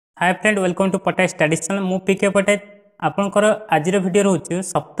Hi friend welcome to पटायत studies channel मु पीके पटायत आपनकर आज वीडियो रोचे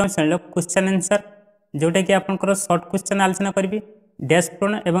सप्तम श्रेणी क्वेश्चन आंसर जोटा कि आपनकर शॉर्ट क्वेश्चन आलोचना करी डैश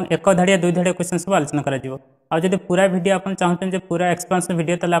पूर्ण एवं एक धाड़िया दुई धाड़िया क्वेश्चन सब आलोचना करा जिवो आउ पूरा वीडियो आप चाहते पूरा एक्सप्लेनेशन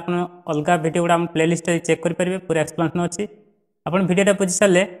वीडियो ताले आप अलग वीडियो गुड़ा प्लेलिस्ट चेक करेंगे पूरा एक्सप्लेनेशन अच्छी आप वीडियो बुझी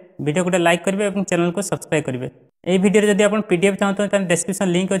सारे वीडियो गोटे लाइक करेंगे और चैनल को सब्सक्राइब करेंगे यही वीडियो जब आप पीडीएफ चाहते हैं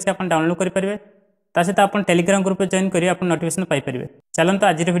डिस्क्रिप्शन लिंक अच्छे आप डाउनलोड करेंगे सहित आप टेलीग्राम ग्रुप जॉइन करेंगे आप नोटिफिकेशन पाइपर चलते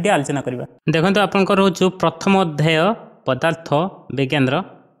आज वीडियो आलोचना करवा देखो आपंकर रोज प्रथम अध्याय पदार्थ विज्ञान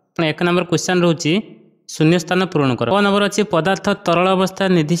एक नंबर क्वेश्चन रोचे शून्य स्थान पूरण कर नंबर अच्छी पदार्थ तरल अवस्था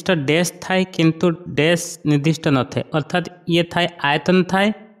निर्दिष्ट डैश थाए किंतु डैश निर्दिष्ट न थाए अर्थात ये थाए आयतन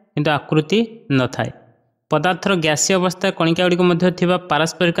थाए किंतु आकृति न थाए पदार्थर गैसीय अवस्था कणिका गुड़िक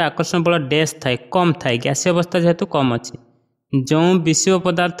पारस्परिक आकर्षण बल डैश थाए कम थाए गैसीय अवस्था जेहेतु कम अच्छी जो विषय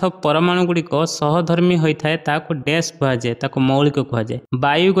पदार्थ परमाणु गुड़िक सहधर्मी होता है ताको डैश कहुए ताको मौलिक कहुए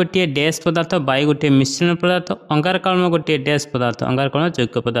वायु गोटे डैश पदार्थ वायु गोटे मिश्रण पदार्थ अंगारकाम्ल गोटे डैश पदार्थ अंगारकाम्ल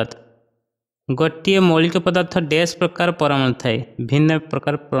जैव पदार्थ गोटे मौलिक पदार्थ डैश प्रकार परमाणु थाए भिन्न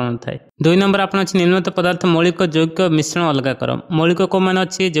प्रकार परमाणु थाए दुई नंबर आप निम्नलिखित पदार्थ मौलिक जैव मिश्रण अलग कर मौलिक कौ मान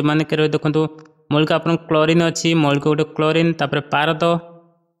अच्छी जो मैंने कह देखो मौलिक आप क्लोरीन अच्छी मौलिक गोटे क्लोरीन तापर पारद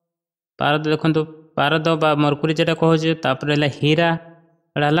पारद देखो पारद बा मरकुरी जेटा कहूँ हीरा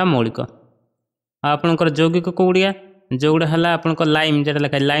एटा मौलिक आपणकर यौगिक कौड़िया जोगुड़ा है आपंकर लाइम जेटा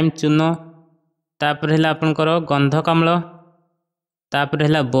लिखा लाइम चून तापर है आपंकर गंधकाम्ल तापर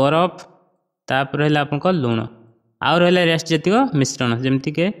है बरफ तापर है आपंकर लुण आउ रहा रेस्ट जतिक मिश्रण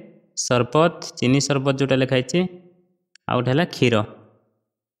जमती के सरबत चीनी सरबत जोटा लिखाई आउ है क्षीर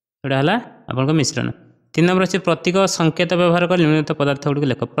एटा है आपंकर मिश्रण 3 नंबर अच्छे प्रतीक संकेत व्यवहार कर निम्नलिखित पदार्थ गुड़िक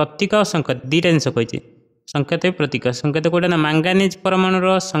लेख प्रतीक और संकेत दुईटा जिन कही संकेत प्रतीक संकेत कौटा ना मांगानीज परमाणुर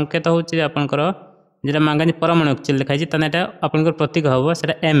संकेत हूँ आपंकर जो मांगानीज परमाणु एक्चुअली लिखाई यहाँ आपंकर प्रतीक हम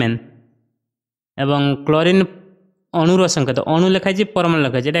से Mn एवं क्लोरीन अणुर संकेत अणु लिखाई परमाणु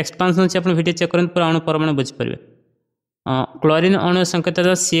लिखाई यहाँ एक्सपांसन अच्छे आप वीडियो चेक करें पूरा अणु परमाणु बुझीपारे क्लोरीन अणु संकेत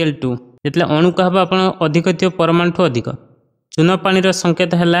Cl2 जिते अणु कह आप अधिक थी परमाणु ठू अधिक चून पानी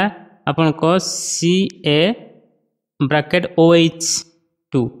संकेत है आपन को Ca bracket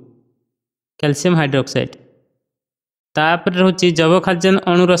OH2 calcium hydroxide तापर हूँ जैव खाद्यान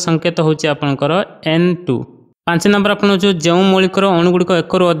अणुर संकेत हूँ आपंकर N2 5 नंबर आप जो मौलिकर अणुगुड़िक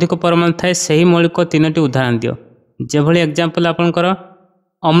एक अधिक परमाणु थाए से मौलिक 3टी उदाहरण दियो जो एग्जांपल आपंकर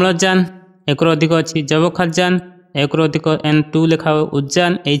अम्लजान एक अधिक अच्छी जैव खाद्यान एक अधिक N2 लिखा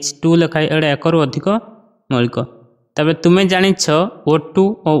उजान H2 लिखाए एटा एक अधिक मौलिक तबे तुम्हें जानिछ O2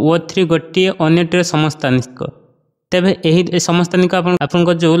 और O3 गोटे अन्य समस्थानिक तेबे यही समस्थानिक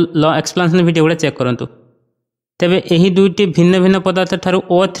आपन जो ल एक्सप्लेनेशन वीडियो गुड़ा चेक करंतु तेबे यही दुईटी भिन्न भिन्न पदार्थ ठारू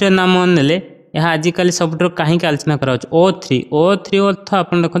O3 नाम नेले यह आजिकल सबुठ कहीं आलोचना करा O3 अर्थ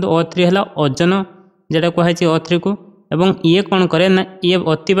आप देखो O3 है ओजन जेटा कहुई O3 को एवं ये कौन करे ना ये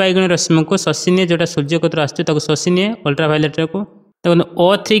अति बाइगणी रश्मि को शोषी निए जोटा सूर्य कतर आसो शोषी निए अल्ट्राभायोलेट को देखो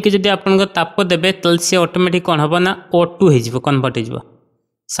O3 की जब आप ताप देवे तो सी ऑटोमेटिक कौन हम ना O2 हो कन्वर्ट हो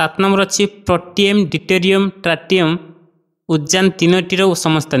 7 नंबर अच्छी प्रोटियम डिटेरियम ट्राटियम उजान 3टीर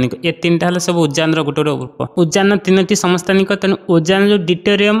समस्थानिक ये 3टा है सब उजान गोटे ग्रुप उजान 3टी समस्थानिक तेणु उजान जो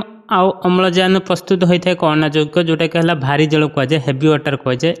डिटेरियम आउ अम्लजान प्रस्तुत होता है कौन यौगिक जोटा कि है भारी जल कहुए हेवी वाटर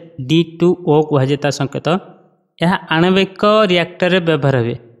कहुए D2O कहुए संकेत यह आणविक रिएक्टर व्यवहार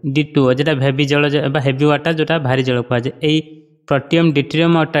हुए D2O जोटा हेवी जल हेवी वाटर जोटा भारी जल कहुए प्रोटियम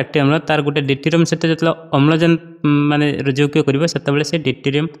डिटेरियम और ट्राटियम तार गोटे डिटेरियम सहित जो अम्लजान माने यौगिक कर से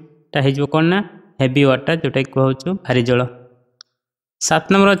डिटेरियम हो कौन ना हेवी वाटर जोटा कि कहूँ भारी जल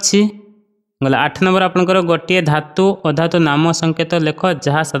 7 नंबर अच्छी गला 8 नंबर आपंकर गोटे धातु अधातु नाम संकेत लेख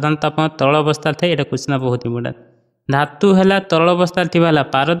जहाँ साधारणतः आप तरल अवस्था थे ये क्वेश्चन बहुत इंपोर्टेंट धातु है तरल अवस्था थी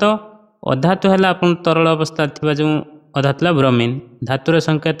पारद अधातु है आप तरल अवस्था थी जो अधातु ब्रोमीन धातुर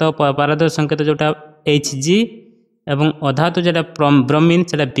संकेत पारद संकेत जोटा Hg एवं अधातु जो ब्रोमीन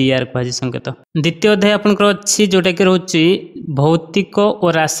से Br कहुए संकेत द्वितीय अध्याय आपंकर अच्छी जोटा कि रोचे भौतिक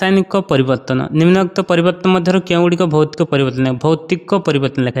और रासायनिक परिवर्तन निम्नलिखित परिवर्तन मध्य क्यों गुड़िक भौतिक परिवर्तन भौतिक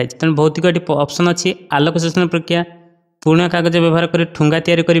परिवर्तन लिखाई तेणु भौतिक ये ऑप्शन अच्छी आलोक शोषण प्रक्रिया पुराणा कागज व्यवहार कर ठुंगा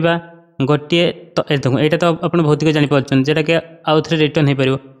तैयारी करवा गोटे यहाँ तो आप भौतिक जानीपार जोटा कि आउ थे रिटर्न हो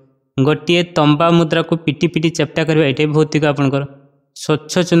पार गोटे तंबा मुद्रा को पिटी पिटी चेप्टा करवा ये भौतिक आपंकर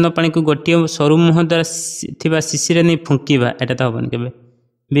स्वच्छ चून पानी को गोटे सरु मुह द्वारा शिशिर नहीं फुंकवा यहाँ तो हेनी के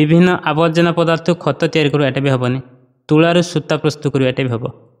विभिन्न आवर्जना पदार्थ खत तैयारी करा भी हेनी तुलार सूता प्रस्तुत करा भी हम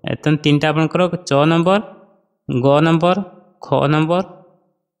एतन 3टा आपंकर 6 नंबर ग नंबर ख नंबर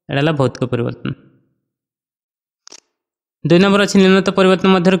यहाँ भौतिक परिवर्तन दुई नंबर अच्छी निम्नलिखित परिवर्तन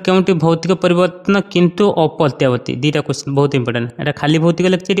मध्य केउंटी भौतिक परिवर्तन किंतु अप्रत्यावर्ती दुईटा क्वेश्चन बहुत इंपोर्टेंट एटा खाली भौतिक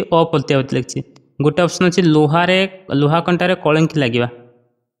लिखिଛି एटी अप्रत्यावर्ती लिखिଛି गोटे ऑप्शन अछि लोहा कंटारे कलंकी लागिबा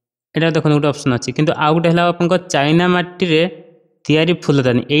एटा देखो गोटे ऑप्शन अछि किंतु आ गोटे हला आपन चाइना माटी रे तयारी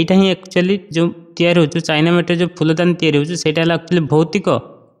फूलदानी एटा ही एक्चुअली जो तयारी होछु चाइना माटी जो फूलदानी तयारी होछु सेटा हला एक्चुअली भौतिक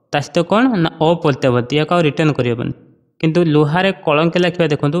तासित कोन ना अप्रत्यावर्ती या का रिटर्न करियबन किंतु लोहा रे कलंकी लाखिबा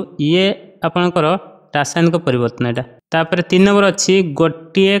देखंतु ये आपनकर रासायनिक परिवर्तन एटा तापर 3 नंबर अच्छी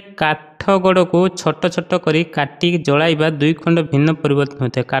गोटे काठ गड़ को छोट छोट करी काटी जलाइबा दुई खंड भिन्न परिवर्तन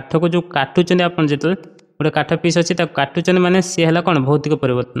होता है काठ को जो काटुचंदी आपन जेतल गोटे काठ पीस अछि ता काटुचंदी माने से हला कोन भौतिक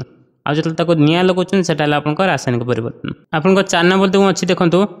परिवर्तन आ जेतल ताको निया लगोचन सेटा हला आपन रासायनिक परिवर्तन आपन 4 नंबर दउ अछि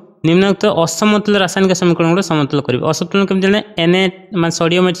देखंतु निम्नलिखित असमतुल्य रासायनिक समीकरण को समतुल्य करिवे असमतुल्य केम जने Na मान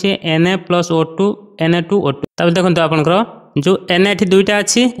सोडियम अछि Na+O2 Na2O2 तब देखंतु आपन जो एन एठी दुईटा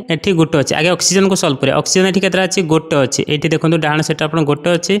अच्छी एठी गोटे अच्छी आगे ऑक्सीजन को सॉल्व करिया ऑक्सीजन एठी केतरा अच्छी गोटे अच्छी एठी देखंतु डाहाण सेटा आपन गोटे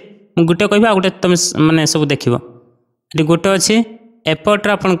अच्छी मु गोटे कहबा आ गोटे तुम माने सब देखिबो एठी गोटे अच्छी एपट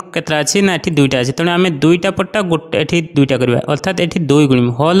आपन केतरा अच्छी ना एठी दुईटा अच्छी तने हमें दुईटा पट्टा गोटे एठी दुईटा करबा अर्थात एठी 2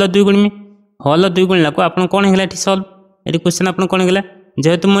 गुणिमी होल 2 गुणिमी होल 2 गुणला को आपन कोन हेला एठी सॉल्व एठी क्वेश्चन आपन कोन हेला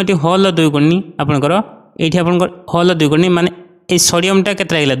जेहेतु मु एठी होल 2 गुणनी आपन करो एठी आपन होल 2 गुणनी माने ए सोडियम टा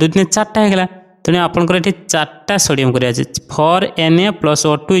केतरा हेला 2 3 4 टा हेला तेणु आपंकर ये 4टा सोडियम कर फॉर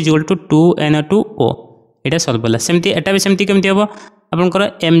Na+O2 = 2Na2O यहाँ सल्व है सेमती एटा भी सेमती केमती हम आपंकर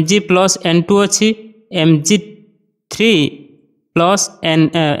Mg+N2 अच्छी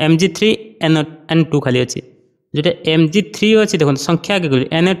Mg3+N2 खाली अच्छी जोटा Mg3 अच्छी देखो संख्या आगे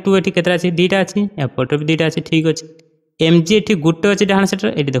Na2 ये केतरा अच्छी दुईटा अच्छी एपट भी दुईटा अच्छी ठीक अच्छे Mg ये गोटे अच्छी डाहाण सेटर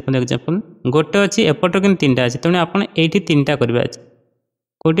ये देखो एग्जांपल गोटे अच्छी एपट कि 3टा अच्छी तेणु आप ये 3टा करवा अच्छे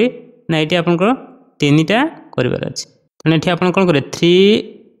कौटी ना ये आपंकर 3टा करिवार अछि तने एठी आपन कोन करे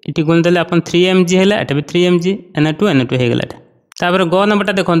 3 एठी गुण देले आपन 3 Mg हैला एटा भी 3 Mg Na2 हे गेला तापर ग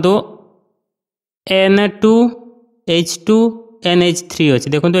नंबरटा देखंतु Na2H2 NH3 अछि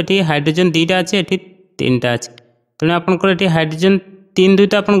देखंतु एठी हाइड्रोजन 2टा अछि एठी 3टा अछि तने आपन को एठी हाइड्रोजन 3 2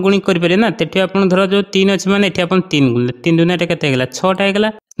 त आपन गुणी करि पारे ना तेठी आपन धर जो 3 अछि माने एठी आपन 3 गुण 3 2 एटा केते गेला 6टा हे गेला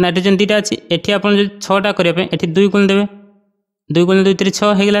नाइट्रोजन 2टा अछि एठी आपन जो 6टा करिया पे एठी 2 गुण देबे 2 गुण 2 3 6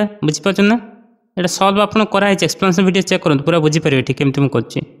 हे गेला बुझि पाछन ना एटा सॉल्व आपन करा है एक्सप्लेनेशन वीडियो चेक करन पूरा बुझी परिबे ठीक केमति म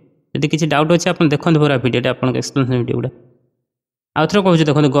करछि यदि किछि डाउट अछि आपन देखन पूरा वीडियो आपन एक्सप्लेनेशन वीडियो उडा आउथरो कहू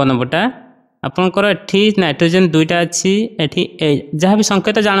देखन ग नंबरटा आपन कर एठी नाइट्रोजन 2टा अछि एठी जहा भी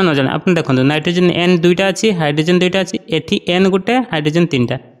संकेत जान न जान आपन देखन नाइट्रोजन N 2टा अछि हाइड्रोजन 2टा अछि एठी N गुटे हाइड्रोजन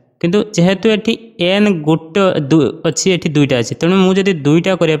 3टा किंतु जेहेतु एठी N गुटे अछि एठी 2टा अछि तने मु जदी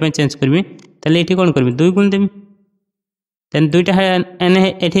 2टा करिया पे चेंज करबी तले एठी कोन करबी 2 गुण देबी देन 2टा N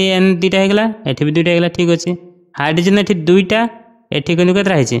एठी N 2टा हे गेला एठी भी 2टा हे गेला ठीक अछि हाइड्रोजन एठी 2टा एठी कोन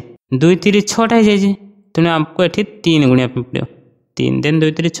केतरा हे छै 2 3 6टा हे छै तने आपको एठी 3 गुणिया पे पड़ो 3 देन 2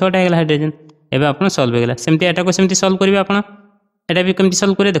 3 6टा हे गेला हाइड्रोजन एबे आपन सॉल्व हे गेला सेमती एटा को सेमती सॉल्व करबे आपन एटा भी केमती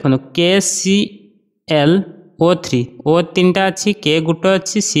सॉल्व करे देखनो KClO3 O 3टा अछि K गुटे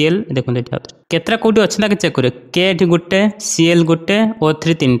अछि Cl देखो एठी केतरा कोठी अछि ना चेक करे K एठी गुटे Cl गुटे O3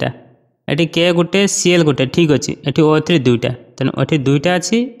 3टा एठी K गुटे Cl गुटे ठीक अछि एठी O3 2टा तने एठी 2टा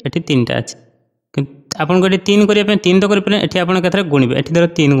अछि एठी 3टा अछि आपन को 3 करिया पे 3 तो करि पे एठी आपन केतरा गुणिबे एठी धर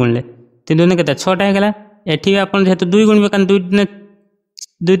 3 गुणले 3 दुने केते 6टा हे गेला एठी आपन जेहेतु 2 गुणिबे कान 2 ने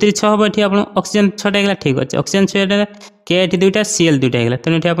 2 3 6 हो एठी आपन ऑक्सीजन 6टा हे गेला ठीक अछि ऑक्सीजन 6टा K एठी 2टा Cl 2टा हे गेला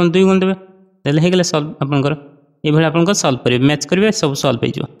तने एठी आपन 2 गुण देबे देले हे गेला सॉल्व आपन कर ए भली आपन को सॉल्व करिवे मैच करिवे सब सॉल्व हो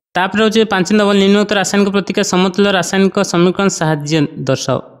जिवो तापर जे 5 नंबर निम्नलिखित रासायनिक प्रतिक्रिया समतुल्य रासायनिक समीकरण सहाय्य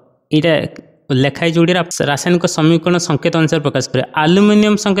दर्शाओ इटा लेखाई जोड़ी रासायनिक समीकरण संकेत अनुसार प्रकाश करे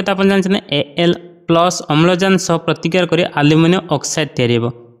एल्युमिनियम संकेत अपन जानछन Al प्लस अम्लजान सह प्रतिक्रिया करे एल्युमिनियम ऑक्साइड तयारी हेबो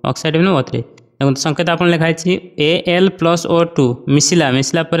ऑक्साइड हेबो O3 देखो संकेत अपन लेखाई छी Al+O2 मिसिला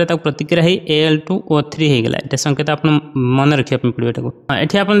परे तक प्रतिक्रिया है Al2O3 हे गेला एटा संकेत अपन मन रखिया पे पड़बे एटा को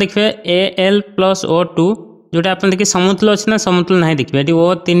एठी अपन देखबे Al+O2 जोटा अपन देखि समतुल्य अछि ना समतुल्य नाही देखबे एठी O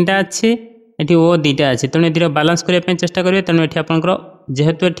 3टा अछि एठी O 2टा अछि तने एतिर बैलेंस करिया पे चेष्टा करिवे तने एठी आपनकर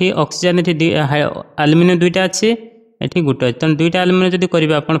जेहेतु एठी ऑक्सीजन एठी एल्युमिनियम 2टा अछि एठी गुटे अछि तने 2टा एल्युमिनियम जदी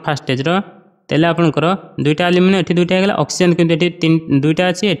करिवे आपन फर्स्ट स्टेज रो तेले आपनकर 2टा एल्युमिनियम एठी 2टा हे गेला ऑक्सीजन किंतु एठी 2टा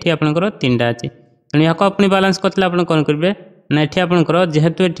अछि एठी आपनकर 3टा अछि तने याको अपनी बैलेंस करतला आपन कोन करबे ना एठी आपनकर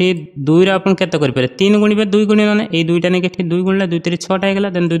जेहेतु एठी 2 रे आपन केते करि पारे 3 गुणिबे 2 गुणिले माने ए 2टा ने एठी 2 गुणले 2 3 6टा हे गेला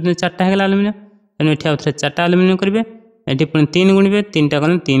देन 2 3 4टा हे गेला एल्युमिनियम तने एठी आउथरे 4टा एल्युमिनियम करिवे एठी पुनी 3 गुणिबे 3टा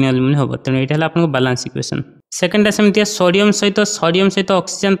कोन 3 एल्युमिनियम होबो तने एठी हला आपन बैलेंस इक्वेशन सेकंड सेमती सोडियम सहित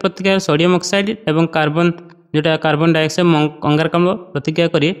ऑक्सीजन प्रतिक्रिया सोडियम ऑक्साइड एवं कार्बन जोटा कार्बन डाइऑक्साइड अंगारकाम्ल प्रतिक्रिया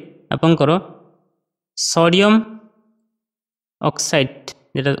करी आपनकर सोडियम ऑक्साइड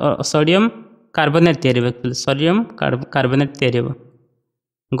जेटा सोडियम कार्बोनेट तैयारी एक्चुअली सोडियम कार्बोनेट तैयारी हो।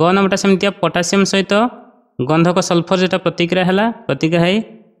 ग नंबरटा सेमतिया पोटासियम सहित गंधक सल्फर जेटा प्रतिक्रिया है प्रतिक्रिया है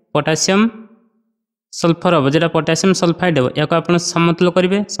पोटासियम सल्फर हम जो पोटासियम सल्फाइड हम या आप समतुल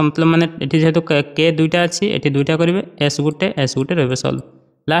करेंगे समतुल माने जेहेतु के दुईटा अच्छी ये दुईटा करेंगे एस गुटे रे सल्व।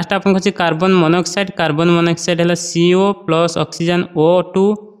 लास्ट आपको अच्छी कार्बन मोनोक्साइड है CO प्लस ऑक्सीजन O2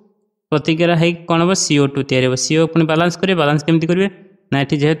 प्रतिक्रिया है कौन हम CO2 तैयारी हो। CO पुणी बालांस करेंगे बालांस केमती करेंगे ना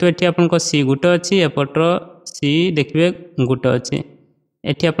ये जेहेतु ये आपको C गुटे अच्छी एपटर C देखिए गुटे अच्छी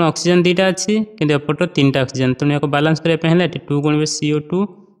ये आप ऑक्सीजन दुईटा अच्छी कि एपटर 3टा ऑक्सीजन तेणु या बालांस करने 2 गुणिबे CO2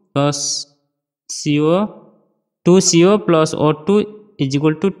 plus CO plus O2 is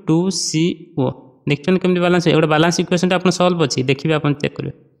equal to 2CO देखते केमती बालांस है गोटे बालांस इक्वेशन आप सल्व अच्छी देखिए आप चेक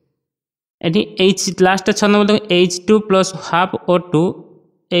करेंगे ये H last 6 number H2 plus half O2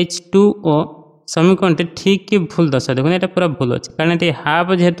 H2O समीकरण ठीक कि भूल दशा देखो ये पूरा भूल अच्छे कारण ये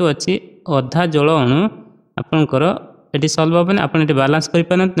हाफ जेहेतु अच्छी अधा जल अणु आपंकर ये सल्व हेन आप बालांस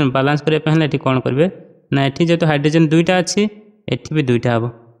करें बालांस करने ये कौन करेंगे ना ये जेहेतु हाइड्रोजन दुईटा अच्छी ये भी दुईटा हम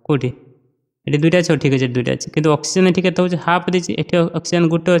कौटी ये दुईटा अच्छे ठीक अच्छे दुईटा अच्छे कि ऑक्सीजन ये केते होचे हाफ देछि ये ऑक्सीजन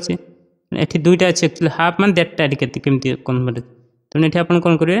गुटे अच्छे ये दुईटा अच्छे एक्चुअली हाफ मान देटा ये केमती कन्वर्ट तेणु ये आप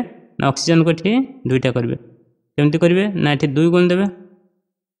कौन करेंगे ना ऑक्सीजन को ये दुईटा करेंगे केमती करेंगे ना ये 2 गुण देवे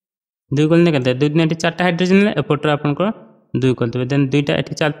 2 गुण दे के 2 दिन 4टा हाइड्रोजन एपटर आप 2 करदे देन दुईटा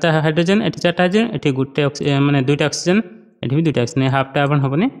ये 4टा हाइड्रोजन ये 4टा हाइड्रोजन ये गोटे माने दुईटा ऑक्सीजन ये भी दुईटा ऑक्सीजन हाफटा आप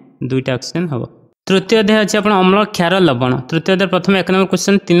हेनी दुईटा ऑक्सीजन हम। तृतीय अध्याय अच्छे आप अम्ल क्षार लवण तृतीय अध्याय प्रथम 1 नंबर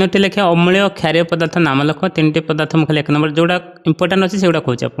क्वेश्चन 3टी लेखा अम्लीय क्षारीय पदार्थ नाम लिख 3टी पदार्थ मुझे 1 नंबर जोड़ा इंपोर्टाट अच्छे से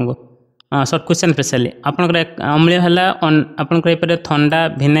कहूँ आपको सर्ट क्वेश्चन स्पेशली आपंकर अम्लीय है आपंकर थंडा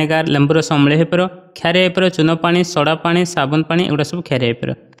भिनेगार लेंबू रस अम्लीय हो पार क्षारीय हो पार चून पानी सोडा पानी साबुन पानी एगुड़ा सब क्षारीय हो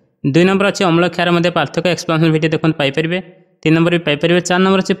पार। 2 नंबर अच्छे अम्ल क्षार मध्य पार्थक्य एक्सप्लेनेशन वीडियो देखते पाइपर 3 नंबर भी पाइपर 4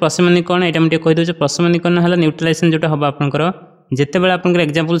 नंबर अच्छे प्रशमनीकरण यहाँ मुझे कहीदे प्रशमनीकरण है न्यूट्रलाइजेशन जोटा हम आपंकर जितेबाला आपंकर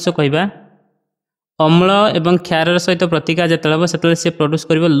एग्जांपल्स कहवा अम्ल एवं क्षार सहित प्रतिक्रिया जो हम से प्रोड्यूस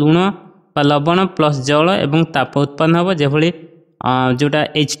कर लुण बा लवण प्लस जल एवं ताप उत्पन्न हम जोभली जोटा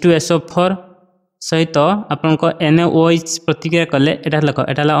H2SO4 सहित आपको NaOH प्रतिक्रिया कले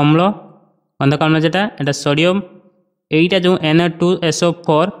यहाँ अम्ल गंधक अम्ल जोटा यहाँ सोडियम यहीटा जो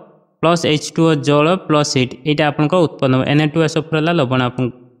Na2SO4 प्लस H2O जल प्लस हीट यहाँ आपको उत्पन्न हो Na2SO4 है लवण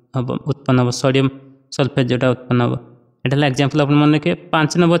उत्पन्न हो सोडियम सल्फेट जोटा उत्पन्न हो यहाँ एग्जाम्पल आप मन रखिए।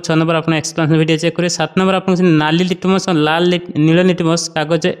 5 नंबर 6 नंबर आप एक्सप्लेनेशन वीडियो चेक करेंगे। 7 नंबर आप नाली लिटमस और लाल नील लिटमस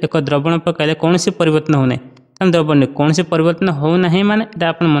कागज एक द्रवण पकाइले कौन परिवर्तन होना द्रवण कौन परिवर्तन होना माने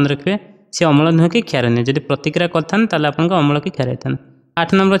आप मन रखिए सी अम्ल नुहे कि क्षार नुहे जब प्रतिक्रिया करता आपको अम्ल कि क्षार होता।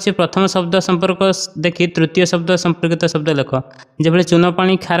 8 नंबर अच्छे प्रथम शब्द संपर्क देखिए तृतीय शब्द संपर्कित शब्द लेख जो चून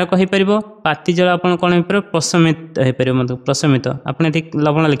पानी क्षारक हो पार पाती जल आप कौन हो पार प्रशमित हो पार मतलब प्रशमित आपने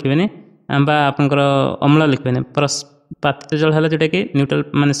लवण लिखे आपंकर अम्ल लिखे पाती जल है जोटा कि न्यूट्रल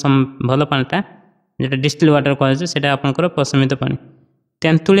माने भल पानीटा जोटा डिस्टिल वाटर कहुचे से आपंकर प्रशमित पानी।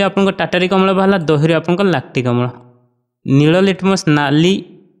 तेंतुली आप टाटारिक अम्ल बाहर दही आप लैक्टिक अम्ल। नील लिटमस नाली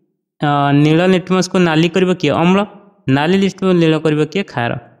नील लिटमस को नाली कर किए अम्ल नाली लिटमस नील कर किए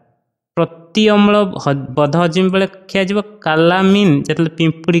क्षार। प्रति अम्ल बध हजम बेले खिया कालामीन जो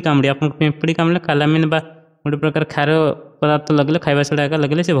पिंपुड़ी कामुड़ी आप पिंपुड़ी कामुड़े कालामीन बा गोटे प्रकार क्षार पदार्थ लगे खाଇବା सोडा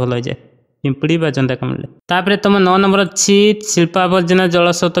लगे से भल हो जाए पिंपुड़ी बा जंदा कामुड़े। तापर तुम 9 नंबर अच्छी शिल्पावर्जना जल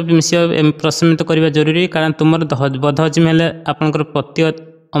सहित मिस प्रशमित करने जरूरी कारण तुम बध हजम है आपंकर प्रत्यय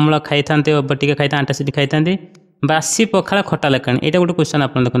अम्ल खाई था बटिका खाई आंटासीड खाई था। बासी पखाड़ खटा लगानी यहाँ गोटे क्वेश्चन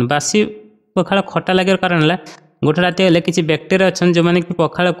आप देखते बासी पखाड़ खटा लगे कारण है गोटे राति हेल्ले किसी बैक्टेरिया अच्छा जो मैंने कि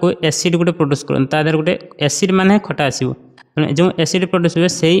पखाड़ को एसिड गोटे प्रोड्यूस करते गोटे एसिड माने खटा आसो जो एसिड प्रोड्यूस हुए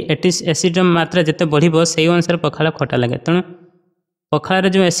से एसिड मात्रा जिते बढ़ से अनुसार पखाड़ खटा लगे तेणु पखाड़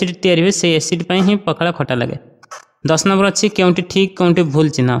जो एसिड तैयारी हुए से एसिड ही पखाड़ खटा लगे। 10 नंबर अच्छी क्योंटी ठीक क्योंटी भूल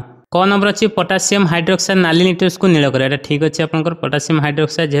चिन्ह। क नंबर अच्छी पोटासियम हाइड्रोक्साइड नाली निट्रस को नील कर ठीक अच्छे आपंकर पोटासियम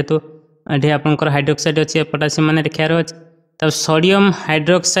हाइड्रोक्साइड जेहेतु ये आपंकर हाइड्रोक्साइड अच्छे पोटासियम मान क्षार अच्छे तब सोडियम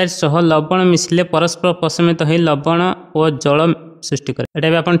हाइड्रोक्साइड सह लवण मिसले परस्पर प्रशमित हो लवण और जल सृष्टि करे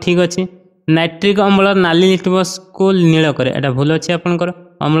यहाँ भी आप ठीक अच्छे। नाइट्रिक अम्ल नाली लिटमस को नील करे यहाँ भूल अच्छे आपंकर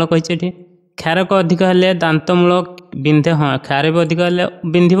अम्ल कही क्षारक अधिक हेल्ले दांतमूल बिंधे हाँ क्षार भी अधिक हेल्ले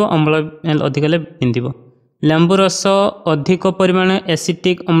बिंधिब अम्ल अधिक हेल्ले बिंधिब। लेंबू रस अधिक परिमाण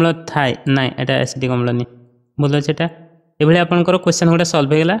एसिटिक अम्ल थाए ना यहाँ एसिटिक अम्ल नहीं भूल अच्छे ये आपंकर क्वेश्चन गोटे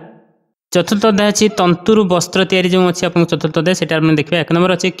सल्व होगा। चतुर्थ अध्याय अच्छी तंतुर वस्त्र तैयारी जो अच्छी आप चतुर्थ अध्याय से देखिए। 1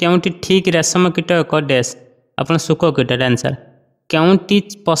 नंबर अच्छे क्योंटी ठीक रेशम कीट एक डैश आप शुक कीट आंसर क्योंटी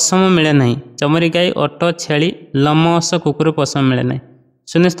पशम मिले ना चमरी गाई ओट छेली लमस कुकुर पशम मिले ना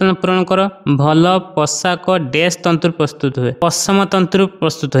शून्य स्थान पूरण कर भल पोशाक डैश तंतु प्रस्तुत हुए पशम तंतु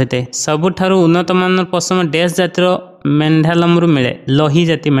प्रस्तुत होता है सबुठारु उन्नत मान पशम डैश जातिर मेंढा लमरू मिले लही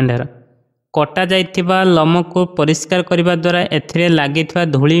जाति मेंढार कटा जाइथिबा लम को परिष्कार करने द्वारा एथिरे लागिथिबा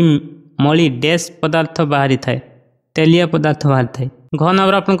धूली मली डैश पदार्थ बाहरी थाए तेलिया पदार्थ बाहरी थाए। घ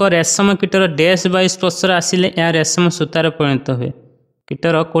नंबर आपनको रेशम कीटर डैश वायु स्पर्श आसिले या रेशम सूतार परिणत हुए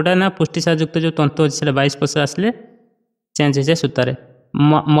कीटर कोटा ना पुष्टिसारयुक्त जो तंतु अच्छे वायु स्पर्श आसिले चेंज हो जाए सूतार।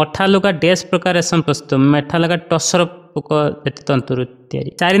 मठा लुगा डैश प्रकार रेशम प्रस्तुत मेठा लगा टसर पोक तंतु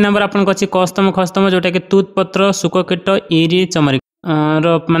तैयारी। 4 नंबर आपको अच्छी कस्तम खस्तम जोटा कि तूत पत्र शुककीट इरी चमरी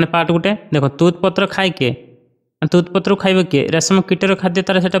माने पार्ट गुटे देख तूत पत्र खाए किए तूत पत्र खाइब किए रेशम कीटर खाद्य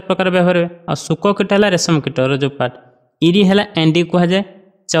तार से प्रकार व्यवहार हुए और शुककीट है रेशम कीटर जो पार्ट इरी है एंडी कहुए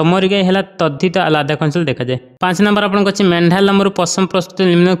चमरी गाई है तद्धित आलादा कंसल देखा जाए। 5 नंबर आपको अच्छी मेंढा लमरू पशम प्रस्तुत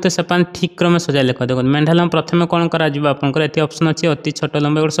निम्नोक्त सेपान ठीक क्रम सजाई लेख देखो मेंढा लम प्रथम कौन कर ऑप्शन अच्छी अति छोट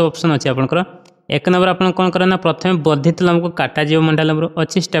लंब एगुड़ा सब ऑप्शन अच्छी आपंकर 1 नंबर आप कौन करना प्रथम वर्धित लंब को काटा जीव मेंढा लमरू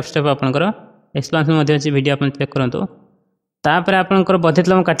अच्छी स्टेप स्टेप आपंकर एक्सप्लेनेशन अच्छी वीडियो आप चेक करूँ तापर आपंकर वर्धित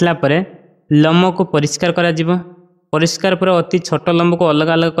लंब काटला लम को परिष्कार करा परिष्कार पर अति छोट लंब को अलग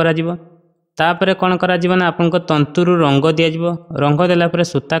अलग करा तापर कौन करा ना आपको तंतुरु रंग दिज्व रंग देला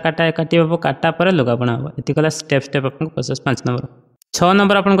सूता काटा काटी हम काटा पर लुगा बुणा हम ये कला स्टेप स्टेप आपको प्रोसेस। 5 नंबर 6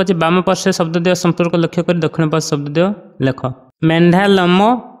 नंबर आपको अच्छे बाम पार्श्व शब्द देव संपर्क लक्ष्य कर दक्षिण पार्श्व शब्द देव लेख मेंढा लम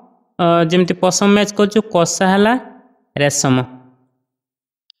जमी पशम मैच कर कषा है रेशम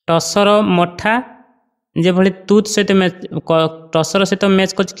टसर मठा जो भली तूत सहित मैच टसर सहित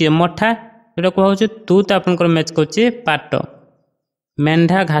मैच कर मठा जोटा कहूँ तूत आप मैच कर पाट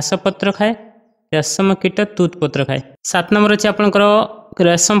मेंढा घास पत्र खाए रेशम कीट तूत पत्र खाए। 7 नंबर अच्छे आपंकर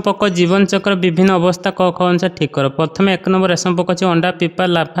रेशम पोक जीवन चक्र विभिन्न अवस्था क ख अनुसार ठीक कर प्रथम 1 नंबर रेशम पोक अच्छे अंडा पीपा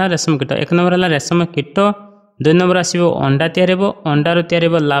लाभा रेशम कीट 1 नंबर है रेशम कीट 2 नंबर आसो अंडा या अंडार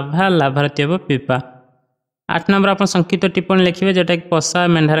या लाभा लाभार या पीपा। 8 नंबर आप संक्षिप्त टिप्पणी लिखे जोटा कि पशा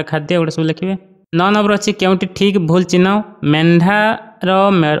मेंढार खाद्य एगुड़ा सब लिखे। 9 नंबर अच्छी क्योंटी ठीक भूल चिन्ह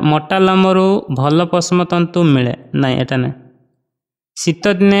मेंढार मोटा लमरू भल पशम तंतु मिले ना एटा ना शीत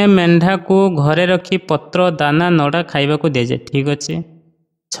दिने मेंढा को घरे रखी पत्र दाना नड़ा खाइबा को दिया जाए ठीक अच्छे।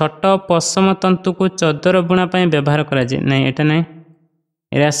 छोट पशम तंतु को चदर बुणा व्यवहार करा जाए नहीं एटा नहीं।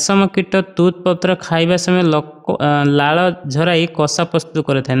 रेशम कीट तूत पत्र खाइबा समय लाल झराई कषा प्रस्तुत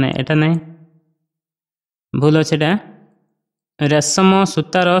करे ना एटा नहीं भूल अच्छे रेशम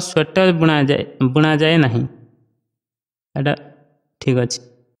सूतार स्वेटर बुणा जाए नहीं एटा ठीक अच्छे।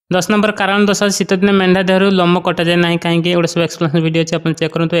 10 नंबर कारण दशा शीत दिन मेंढा देहर लम कटा जाए ना कहीं एगुड़ा सब एक्सप्लेनेशन वीडियो अच्छे आप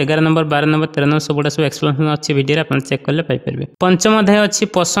चेक करूँ 11 नंबर 12 नंबर 13 नंबर सब सब एक्सप्लेनेशन अच्छी वीडियो आप चेक कले पाइपर। पंचम अध्याय अच्छी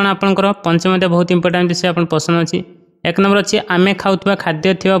पोषण आपंकर पंचम अध्याय बहुत इंपोर्टाट से आप पोषण अच्छी 1 नंबर अच्छी आमे खाऊा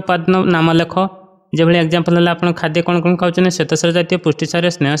खाद्य थी उपादान नाम लेख जो एग्जाम्पल है आप खाद्य कौन कौन खाऊँ श्वेतसार जातीय पुष्टिसार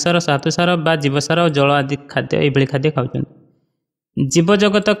स्नेहसार धातुसार जीवसार और जल आदि खाद्य ये खाद्य खाऊँ। जीव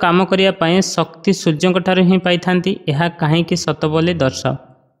जगत काम करने शक्ति सूर्य ही पाई था कहीं सत बोली दर्शाओ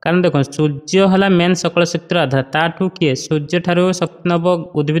कारण देखो सूर्य है मेन सकल शक्तिर आधार ताठू किए सूर्य ठारू शक्ति नब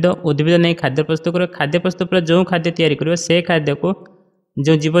उद्भिद उद्भिद नहीं खाद्य प्रस्तुत कर खाद्य प्रस्तुत पर जो खाद्य तैयारी कर से खाद्य को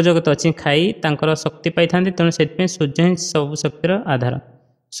जो जीव जगत अच्छी खाई तांकर शक्ति पाई था तेणु से सूर्य ही सब शक्तिर आधार।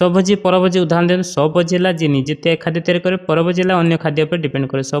 स्वभोजी परभोजी उदाहरण दिखाते स्वभोजी है जी निजे खाद्य तैयारी करे परभोजी है अन्य खाद्य पर डिपेंड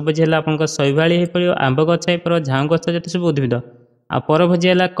करे स्वभोजी है आप शैवाली हो पड़ो आंब गछ हो झाऊ गछ जो सब उद्भिद आ परभोजी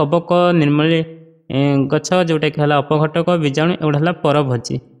है कबक निर्मली गछ जोटा कि है अपघटक बीजाणु एगुड़ा है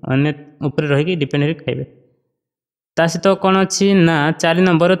परभोजी अन्य उपर रही डिपेंड हो खाइबे। ता सहित कौन अच्छी ना 4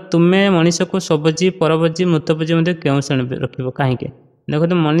 नंबर तुम्हें मनीष को स्वभोजी परभोजी मृतभोजी क्यों श्रेणी रख कहीं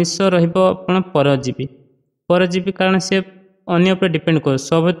देखो मनीष रजीवी परजीवी कारण से अन्य उपर डिपेंड कर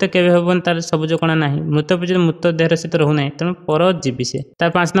स्वभोज केवे हम तार सबुज कणा ना मृतभोजी मृत देह सहित रोना तेणु परजीवी से। तार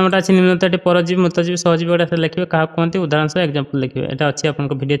 5 नंबर अच्छी निम्नता परजीवी मृतजीवी सहजीवी गुड़ा लिखे क्या कहते उदाहरण सह एग्जाम्पल लिखे यहाँ अच्छी आप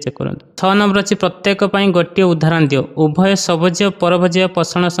वीडियो चेक करूँ। 6 नंबर अच्छी प्रत्येक गोटे उदाहरण दियो उभय सबुज परभोजी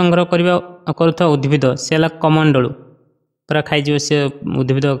पोषण संग्रह करुवा उद्भिद से कमंडलू पूरा खाई सी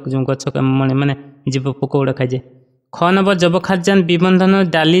उद्भिद जो गछ माने जीव पोक गुड़ा खाई। ख नंबर जब खाद्यान विबंधन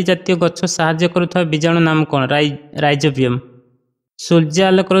डाली जातीय गछ साहाय्य करुवा बीजाणु नाम कौन राइजोबियम। सूर्य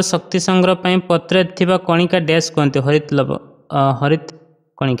आलोकर शक्ति संग्रह पर पत्र थिबा कणिका डैश कहते हरित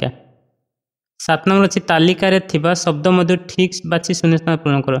कणिका। 7 नंबर अच्छी तालिकार थिबा शब्द मध्य ठीक बाछि शून्य स्थान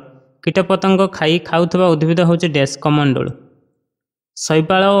पूर्ण कर कीटपतंग खाई खाऊथबा उद्भिद हूँ डैश कमंडल।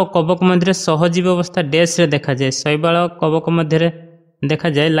 शैवाल और कबक मध्य सहजीवी अवस्था डैश रे देखा जाए शैवाल कबक मध्य देखा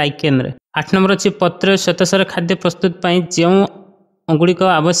जाए लाइकेन रे। 8 नंबर अच्छी पत्र श्वेतसार खाद्य प्रस्तुत पाई जो गुड़िक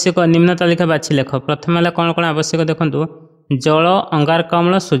आवश्यक निम्न तालिका बाछि लेख। प्रथम है कौन कौन आवश्यक देखो जल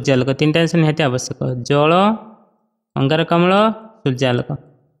अंगारकाम्ल सूर्यालोक 3टा जिनिस निहाती आवश्यक जल अंगारकाम्ल सूर्यालोक।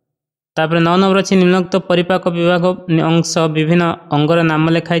 तापर 9 नंबर अच्छी निम्नोक्त परिपाक विभाग अंश विभिन्न अंगर नाम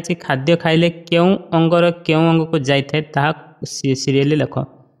लिखाई खाद्य खाइले क्यों अंगर क्यों अंग को जाए ताहा सीरियली लिख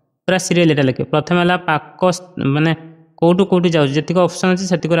पूरा सीरियल एटा लिखे। प्रथम है पाक माने कौटू कौटू जाऊँ जी ऑप्शन अच्छे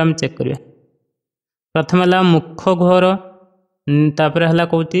से आम चेक करिया। प्रथम है मुख घोर तापर है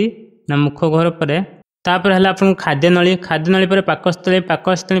कौटी ना मुख घोर पर तापर है आपन खाद्यनली खाद्यनली पर पाकस्थली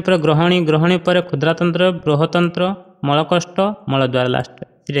पाकस्थली पर ग्रहणी ग्रहणी पर क्षुद्रातंत्र बृहतंत्र मलकष्ट मलद्वार लास्ट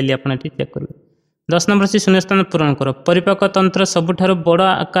सीरियली आप चेक करेंगे। 10 नंबर से शून्यस्थान पूरण कर परिपाक तंत्र सबुठारु बड़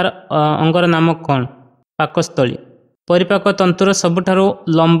आकार अंगर नाम कौन पाकस्थली। परिपाक तंत्र सबुठारु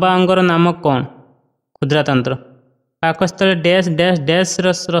लंबा अंगर नाम कौन क्षुद्रातंत्र। पाकस्थली डैश डैश डैश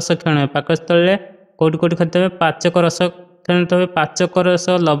रस क्षण पाकस्थली कौटी कौटी खेलते हुए पाचक रस खेलते हुए पाचक रस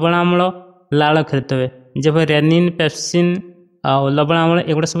लवणाम्ल लाल खेलते हुए जब रेनिन पेप्सिन और लवणाम्ल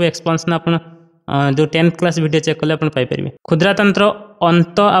एगुड़ा सब एक्सपेंशन आप जो 10th क्लास वीडियो चेक कले आप पाइपर। क्षुद्रातंत्र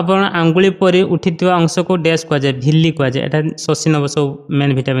अंत आवरण आंगुली परी उठी अंश को डैश कहुए भिली कहुए यहाँ शोषी नब सब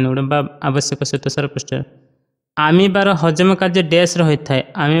मेन भिटामिन गुड़ा आवश्यक श्वेतसार पृष्ठ। आमिबार हजम कार्य डैश रही है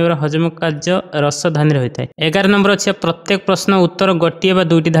आमिबार हजम कार्य रसधानी रही है। 11 नंबर अच्छे प्रत्येक प्रश्न उत्तर गोटे बा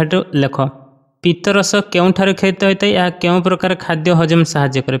दुईटी धाड़ी लेख। पित्तरस केउठार खेलित होता है यह क्यों प्रकार खाद्य हजम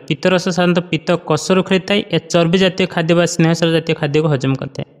साहाय्य करे। पित्तरस साधारणतः पित्त कोषरू खेलिता है यह चर्बी जातीय खाद्य व स्नेहसार जातीय खाद्य को हजम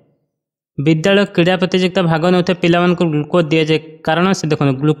करता है। विद्यालय क्रीड़ा प्रतियोगिता भाग नहीं पिला ग्लूकोज दि जाए कारण से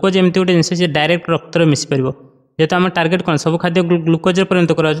देखो ग्लूकोज एमती गोटे जिन डायरेक्ट रक्तर मिसी पार जेहेतु आम टार्गेट कौन सब खाद्य ग्लूकोज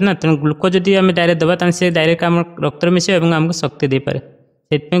परिणत करा तेणु ग्लूकोज जब आम डायरेक्ट देवा से डायरेक्ट आम रक्तर मिसे और आमको शक्ति दे पारे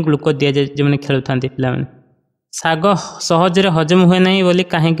से ग्लूकोज दि जाए जो खेलुता पिला शाग सहजरे हजम हुए ना बोली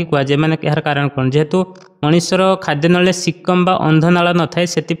कहीं कहुए मैंने यार कारण कौन जेहेतु मनुष्यर खाद्य नले सिकम बा अंधनाल न थाए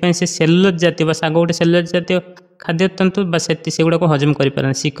से सेलुलोज जातीय शाग गोटे सेलुलोज जातीय खाद्य तंतु सेगुड़ा को हजम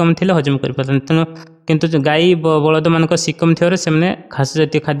करें सिकम थे हजम करें तेणु किंतु गाई बलद मान सिकम थी से घास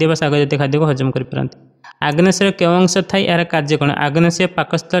जातीय खाद्य शाग जातीय खाद्य को हजम करें। आग्नेशर क्यों अंश थाए यार कार्य कौन आग्नेशय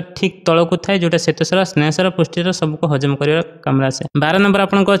पाकस्थल ठीक तलक थाए जोटा श्वेतसार स्नेहसार पुष्टिर सबको हजम कर कम आसे। 12 नंबर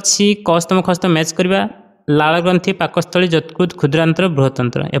आपन को अच्छी कस्तम खस्त मैच करवा लाल ग्रंथि पाकस्थली जत्कृत क्षुद्रांतर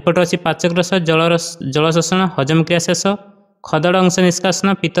बृहतंत्र एपट अच्छी पाचक रस जल शोषण हजम क्रिया शेष खदड़ अंश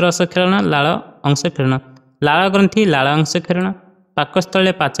निष्कासन पित्तरस खेलन लाल अंश खेलन। लाल ग्रंथि लाल अंश खेलन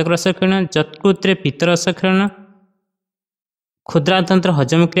पाकस्थले पाचक रस खेलन जत्कृत्रे पित्तरस खेलन क्षुद्रातंत्र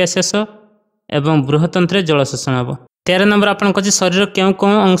हजम क्रिया शेष एवं बृहतंत्र जल शोषण हम। 13 नंबर आपन को शरीर क्यों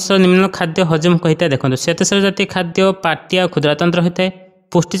कौन अंश निम्न खाद्य हजम कही देखो श्वेतसार जातीय खाद्य पाटिया क्षुद्रातंत्र होता है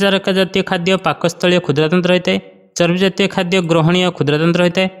पुष्टिसार जातीय खाद्य पाकस्थलीय क्षुद्रातंत्र होता है चर्बी जातीय खाद्य ग्रहणीय क्षुद्रातंत्र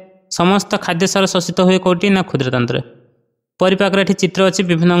होता है समस्त खाद्य सार शोषित हुए कौटी ना क्षुद्रातंत्र। परिपाक ये चित्र अच्छी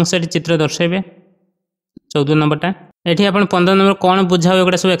विभिन्न अंश ये चित्र दर्शाइबे। 14 नंबरटा ये आप 15 नंबर कौन बुझा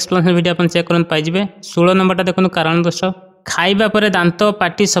हुए सब एक्सप्लेनेशन वीडियो आप चेक कर पाइबे। 16 नंबरटा देखो कारण दोष खाइबा पर दांत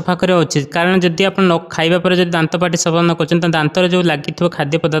पाटी सफा करवा उचित कारण जदि आप खाइबा पर जब दांत पाटी सफा न कर दांत जो लगी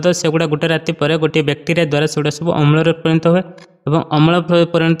खाद्य पदार्थ सेगुड़ा गोटे राति पर गोटे बैक्टेरिया द्वारा सेगुड़ा सब अम्ल परिणत हुए और अम्ल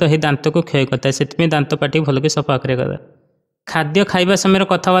परिणत हो दांत को क्षय करता है से दांत पाटी भल सफा कर। खाद्य खाइबा समय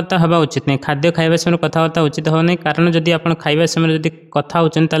कथबार्ता हवा उचित नहीं खाद्य खाइबा समय कथबार्ता उचित हो नहीं कारण जदि आप खाइबा समय जब कथा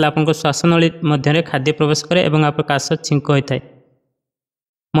होता आपको श्वासनली मध्य खाद्य प्रवेश करे और आप काश छिंक होता है।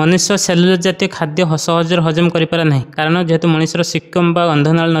 मनुष्य सेलुलोज जातीय खाद्य सहज हजम करें ना कारण जेहेतु मनुष्यर सिकम बा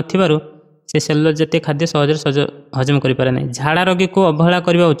अंधनाल न से सेलुलोज जातीय खाद्य सहज हजम करें ना। झाड़ा रोगी को अवहेला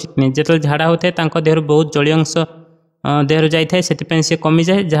करने उचित नहीं जो झाड़ा होता है देहर बहुत जलीय अंश देहर जाए से कमी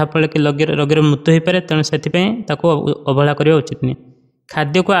जाए जहाँफल कि रोगीर मृत्यु हो पाए तेणु से अवहेला करने उचित नहीं।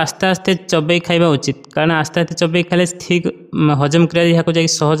 खाद्य को आस्ते आस्ते चबई खाइबा उचित कारण आस्ते आस्ते चबई खाले ठीक हजम क्रिया यहाँ जा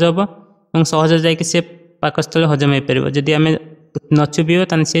सहज हम और सहज जा पाकस्थल हजम हो पार जदि आम नचुबीब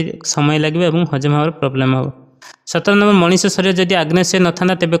तो सी समय लगे और हजम हमार प्रोब्लेम हम। 17 नंबर मनीष शरीर जदि आग्नेशय न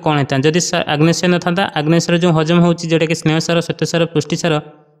था तेज कौन होता जदि आग्नेशय न था आग्नेशय जो हजम होती जोटा कि स्नेहसार श्वेतसार पुष्टिसार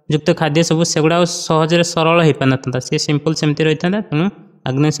युक्त खाद्य सब सेगुड़ा सहज सरल हो पार ना सी सिंपल सेमती रही था तेणु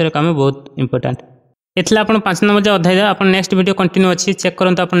आग्नेशय काम बहुत इंपोर्टाट। ये आप 5 नंबर जो अध्याय आप नेक्स्ट वीडियो कंटिन्यू अच्छी चेक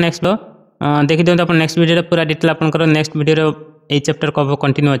करते आप नेक्स्ट देखी दिखाते आप नेक्स्ट वीडियो पूरा डिटेल आप नेक्स्ट वीडियो ये चैप्टर को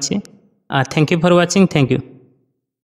कंटिन्यू अच्छी। Thank you for watching thank you.